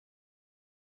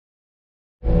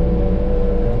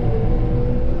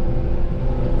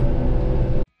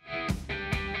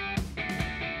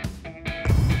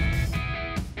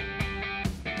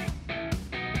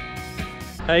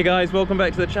Hey guys, welcome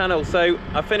back to the channel. So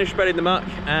I finished spreading the muck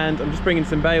and I'm just bringing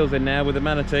some bales in now with the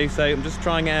Manitou. So I'm just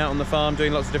trying it out on the farm,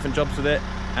 doing lots of different jobs with it,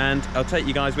 and I'll take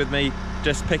you guys with me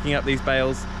just picking up these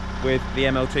bales with the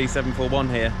MLT 741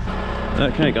 here.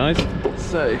 Okay guys,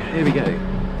 so here we go.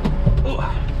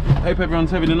 Hope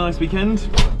everyone's having a nice weekend.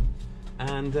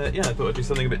 And yeah, I thought I'd do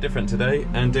something a bit different today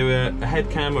and do a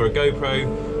head cam or a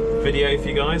GoPro video for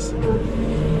you guys.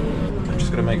 I'm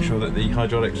just going to make sure that the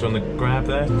hydraulics are on the grab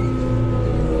there.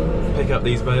 Pick up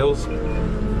these bales.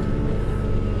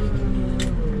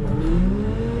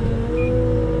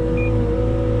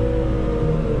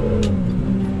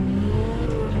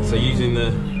 So using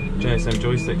the JSM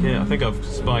joystick here, I think I've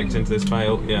spiked into this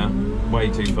bale, yeah, way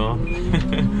too far.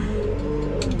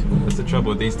 That's the trouble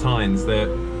with these tines,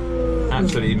 they're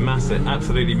absolutely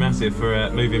massive for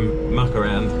moving muck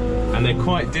around, and they're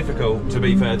quite difficult, to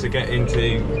be fair, to get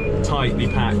into tightly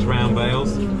packed round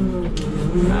bales.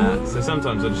 So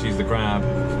sometimes I just use the grab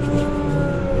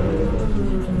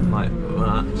like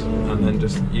that, and then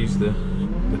just use the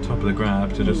top of the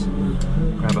grab to just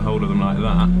grab a hold of them like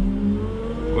that.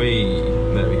 Whee!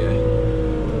 There we go.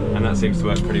 And that seems to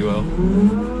work pretty well.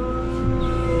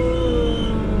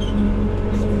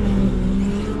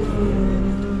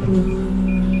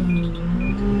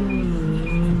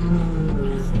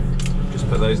 Just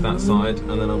put those that side,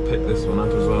 and then I'll pick this one up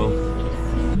as well.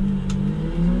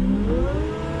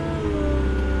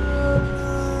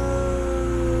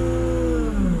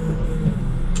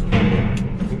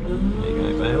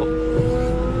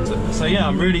 So yeah,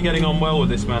 I'm really getting on well with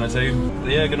this Manitou.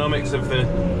 The ergonomics of the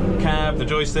cab, the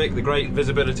joystick, the great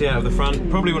visibility out of the front.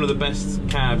 Probably one of the best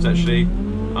cabs actually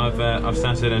I've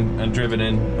sat in and driven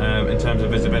in terms of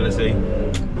visibility.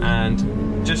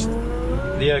 And just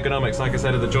the ergonomics, like I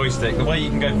said, of the joystick. The way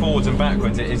you can go forwards and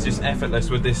backwards, it is just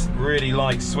effortless with this really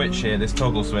light switch here, this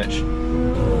toggle switch.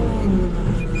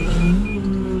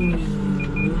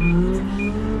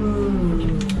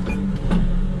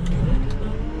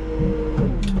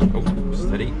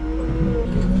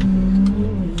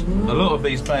 A lot of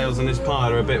these bales in this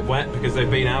pile are a bit wet because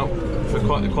they've been out for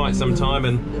quite some time,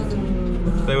 and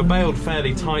they were baled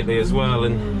fairly tightly as well,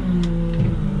 and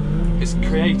it's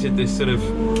created this sort of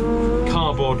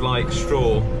cardboard-like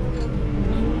straw.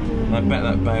 I bet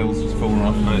that bale's fallen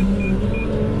off now.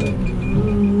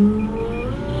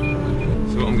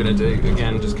 So what I'm going to do,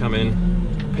 again, just come in,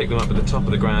 pick them up at the top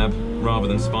of the grab rather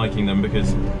than spiking them,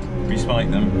 because if you spike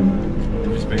them,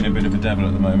 I'm just being a bit of a devil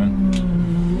at the moment.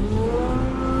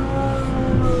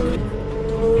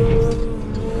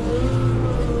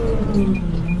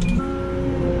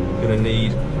 Gonna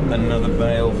need another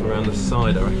bale for around the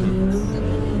side, I reckon.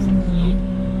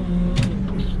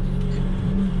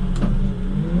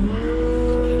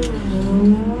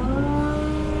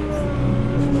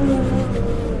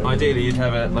 Ideally, you'd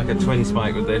have like a twin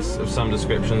spike with this of some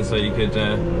description, so you could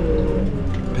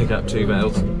pick up two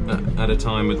bales at a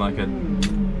time with like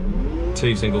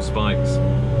two single spikes,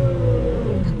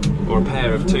 or a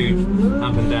pair of two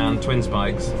up and down twin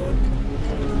spikes.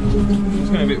 It's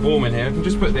going a bit warm in here. I can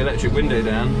just put the electric window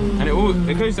down, and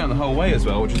it goes down the whole way as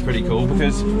well, which is pretty cool,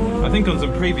 because I think on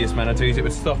some previous Manitous it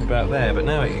would stop about there, but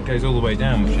now it goes all the way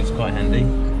down, which is quite handy.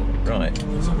 Right,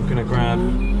 so I'm going to grab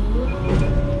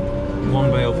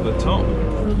one bale for the top,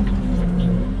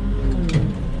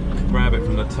 grab it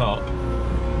from the top,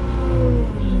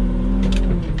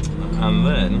 and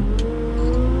then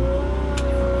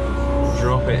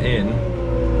drop it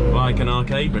in like an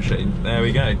arcade machine. There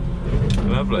we go.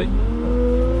 Lovely.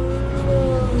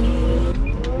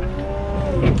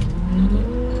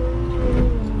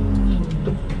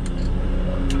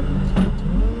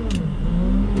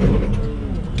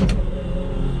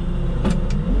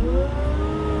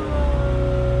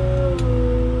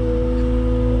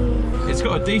 It's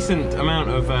got a decent amount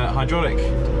of hydraulic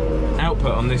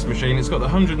output on this machine. It's got the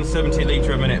 170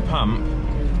 litre a minute pump,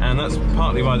 and that's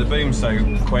partly why the boom's so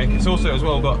quick. It's also as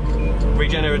well got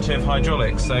regenerative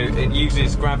hydraulics, so it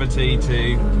uses gravity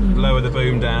to lower the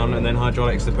boom down and then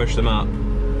hydraulics to push the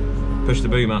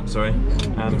boom up, sorry.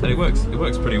 And it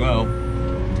works pretty well.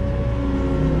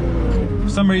 For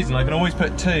some reason I can always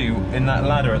put two in that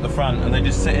ladder at the front, and they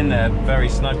just sit in there very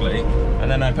snugly,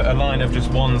 and then I put a line of just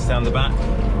ones down the back,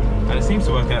 and it seems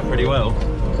to work out pretty well.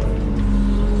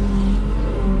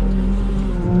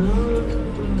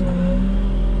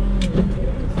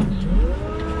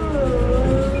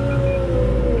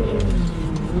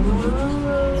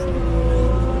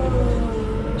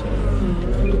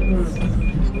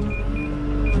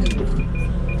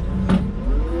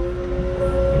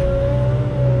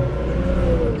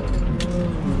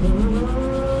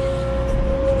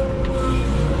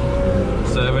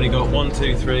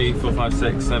 3, 4, 5,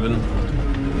 6,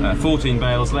 7, 14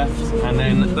 bales left, and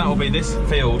then that will be this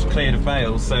field cleared of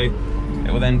bales, so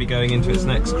it will then be going into its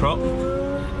next crop,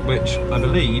 which I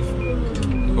believe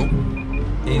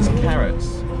is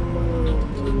carrots.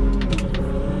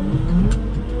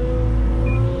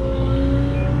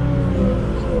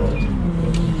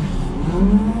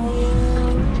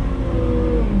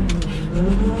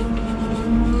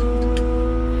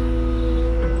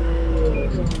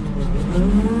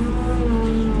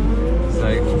 So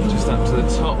just up to the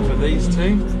top for these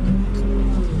two.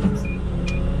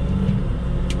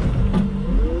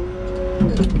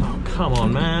 Oh, come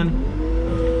on, man.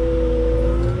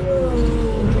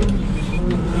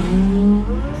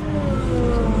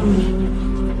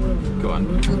 Go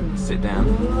on, sit down.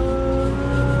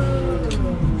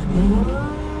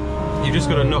 You've just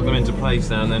got to knock them into place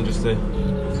now and then, just to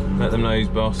let them know who's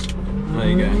boss. There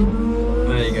you go.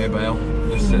 There you go, Bale.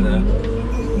 Just sit there.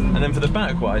 And then for the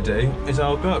back, what I do is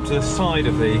I'll go up to the side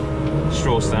of the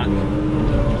straw stack.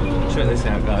 Check this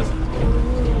out, guys.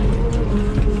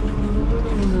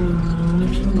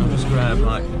 I'll just grab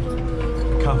like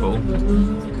a couple.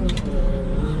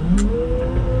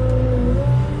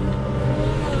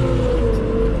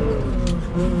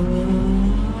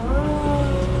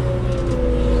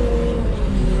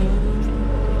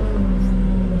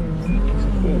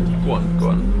 Ooh, go on, go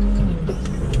on.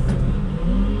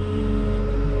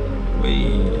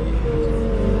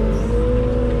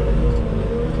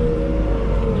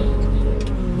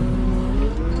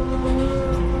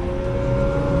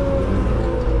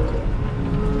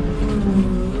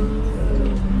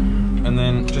 And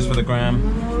then just for the gram,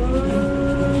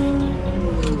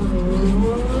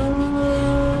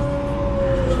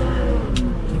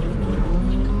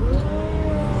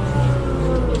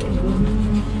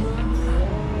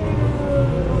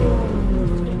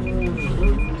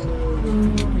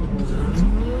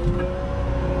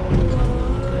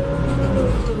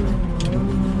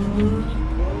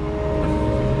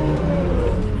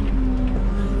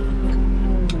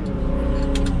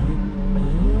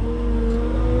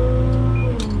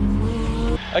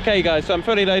 okay guys, so I'm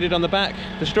fully loaded on the back.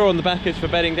 The straw on the back is for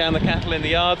bedding down the cattle in the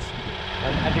yards.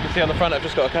 And as you can see on the front, I've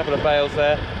just got a couple of bales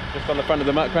there, just on the front of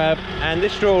the muck crab. And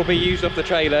this straw will be used off the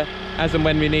trailer as and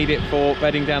when we need it for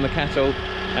bedding down the cattle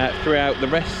throughout the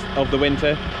rest of the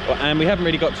winter. And we haven't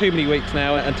really got too many weeks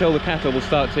now until the cattle will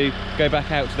start to go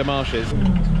back out to the marshes.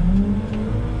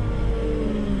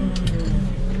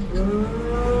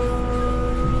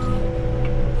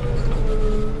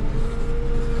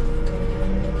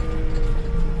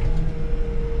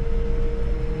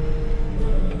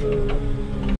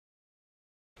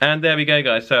 And there we go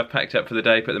guys, so I've packed up for the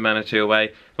day, put the Manitou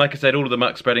away. Like I said, all of the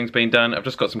muck spreading's been done. I've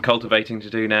just got some cultivating to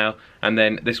do now, and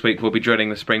then this week we'll be drilling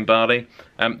the spring barley.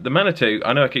 The Manitou,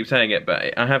 I know I keep saying it,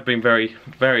 but I have been very,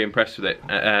 very impressed with it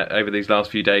over these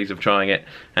last few days of trying it.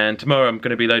 And tomorrow I'm going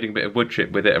to be loading a bit of wood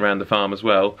chip with it around the farm as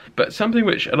well. But something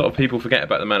which a lot of people forget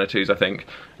about the Manitous, I think,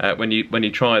 when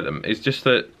you try them, is just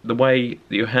the way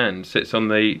that your hand sits on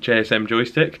the JSM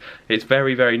joystick. It's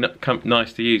very, very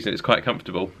nice to use, and it's quite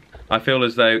comfortable. I feel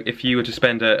as though if you were to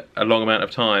spend a long amount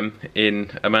of time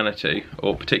in a Manitou,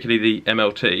 or particularly the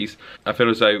MLTs, I feel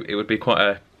as though it would be quite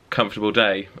a comfortable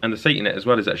day. And the seat in it as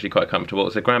well is actually quite comfortable.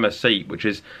 It's a Grammer seat, which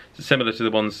is similar to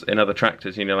the ones in other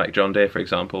tractors, you know, like John Deere for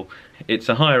example. It's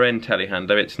a higher end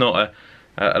telehandler, it's not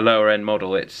a lower end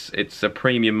model, it's a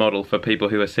premium model for people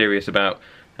who are serious about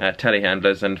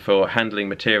telehandlers and for handling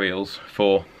materials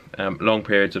for long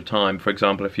periods of time. For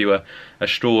example, if you were a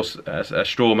straw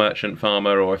merchant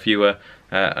farmer, or if you were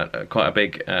quite a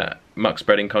big muck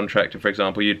spreading contractor, for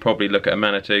example, you'd probably look at a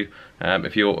Manitou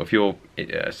if you're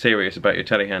serious about your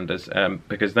telehandlers,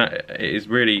 because that is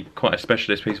really quite a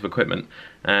specialist piece of equipment.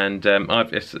 And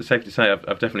it's safe to say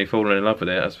I've definitely fallen in love with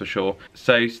it, that's for sure.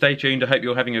 So stay tuned. I hope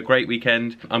you're having a great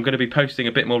weekend. I'm going to be posting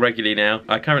a bit more regularly now.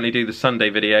 I currently do the Sunday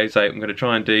video, so I'm going to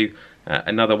try and do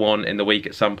another one in the week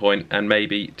at some point, and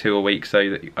maybe 2 a week, so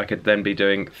that I could then be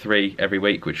doing 3 every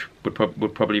week, which would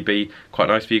probably be quite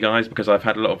nice for you guys, because I've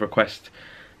had a lot of requests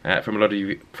from a lot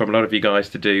of you guys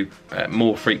to do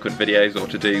more frequent videos, or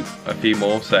to do a few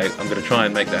more. So I'm going to try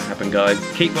and make that happen, guys.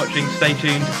 Keep watching, stay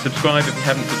tuned, subscribe if you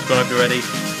haven't subscribed already,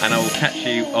 and I will catch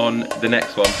you on the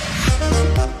next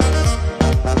one.